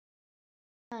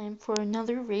time for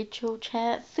another Rachel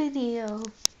chat video.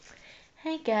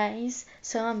 Hey guys,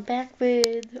 so I'm back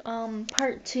with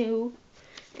part 2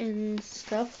 and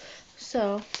stuff.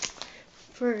 So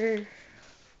for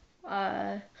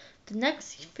the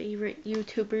next favorite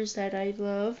YouTubers that I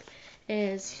love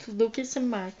is Lucas and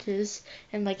Marcus,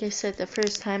 and like I said the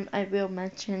first time, I will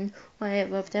mention why I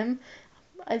love them.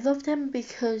 I love them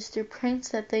because their pranks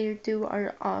that they do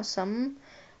are awesome.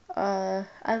 I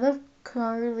love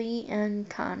Carly and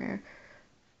Connor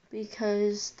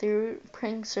because their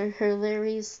pranks are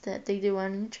hilarious that they do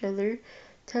on each other.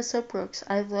 Tessa Brooks,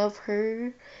 I love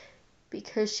her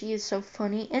because she is so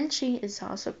funny and she is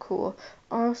also cool.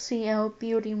 RCL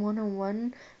Beauty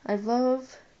 101, I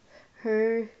love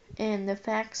her and the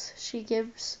facts she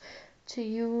gives to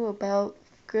you about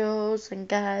girls and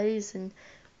guys, and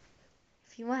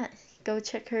if you want, go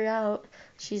check her out.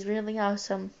 She's really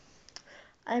awesome.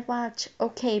 I watch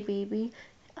Okay Baby.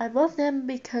 I love them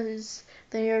because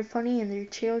they are funny and their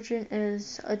children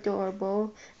is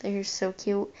adorable. They are so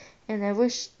cute, and I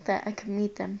wish that I could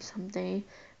meet them someday.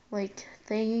 Like,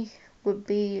 they would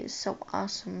be so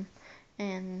awesome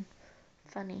and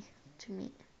funny to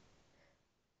meet.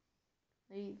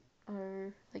 They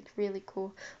are like really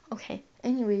cool. Okay,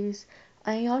 anyways,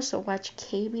 I also watch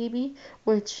K Baby,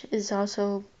 which is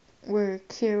also where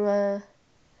Kyra,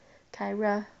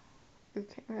 or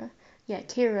Kira, yeah,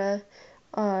 Kira,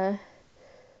 uh,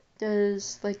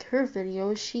 does like her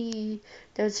videos. She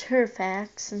does her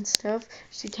facts and stuff.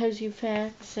 She tells you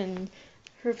facts, and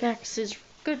her facts is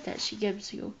good that she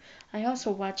gives you. I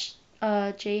also watch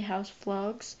J House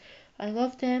vlogs. I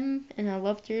love them, and I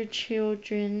love their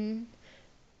children.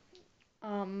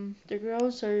 The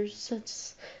girls are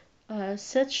such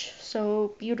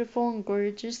so beautiful and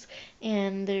gorgeous,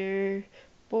 and their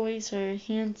boys are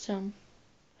handsome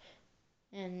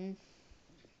and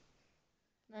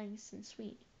nice and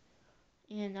sweet.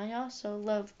 And I also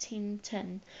love Team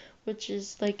 10, which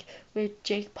is like with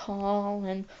Jake Paul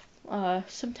and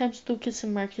sometimes Lucas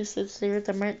and Marcus is there.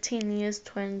 The Martinez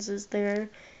twins is there.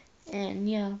 And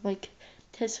yeah, like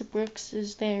Tessa Brooks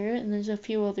is there. And there's a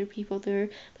few other people there.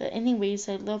 But anyways,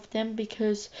 I love them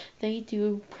because they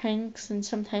do pranks and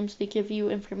sometimes they give you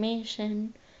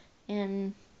information.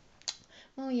 And,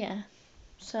 well, yeah.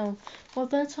 So, well,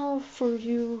 that's all for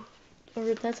you.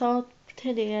 Or that's all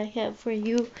today I have for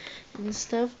you and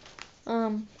stuff.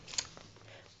 Um,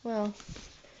 well,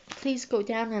 please go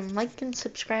down and like and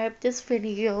subscribe this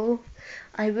video.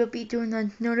 I will be doing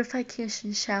a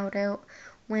notification shout out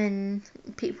when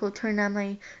people turn on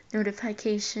my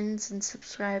notifications and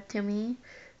subscribe to me.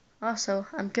 Also,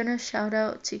 I'm gonna shout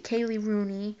out to Kaylee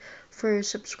Rooney for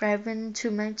subscribing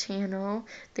to my channel.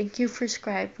 Thank you for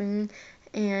subscribing,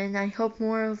 and I hope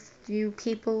more of you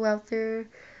people out there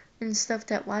and stuff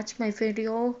that watch my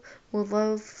video will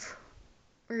love,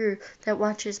 or that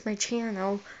watches my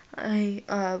channel, I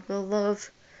will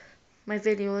love my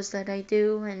videos that I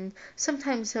do, and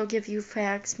sometimes I'll give you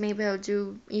facts, maybe I'll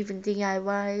do even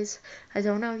DIYs, I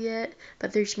don't know yet,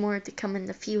 but there's more to come in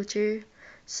the future.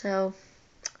 So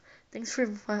thanks for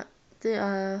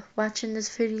watching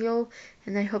this video,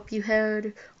 and I hope you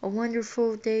had a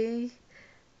wonderful day,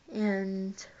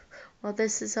 and well,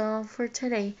 this is all for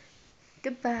today.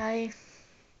 Goodbye.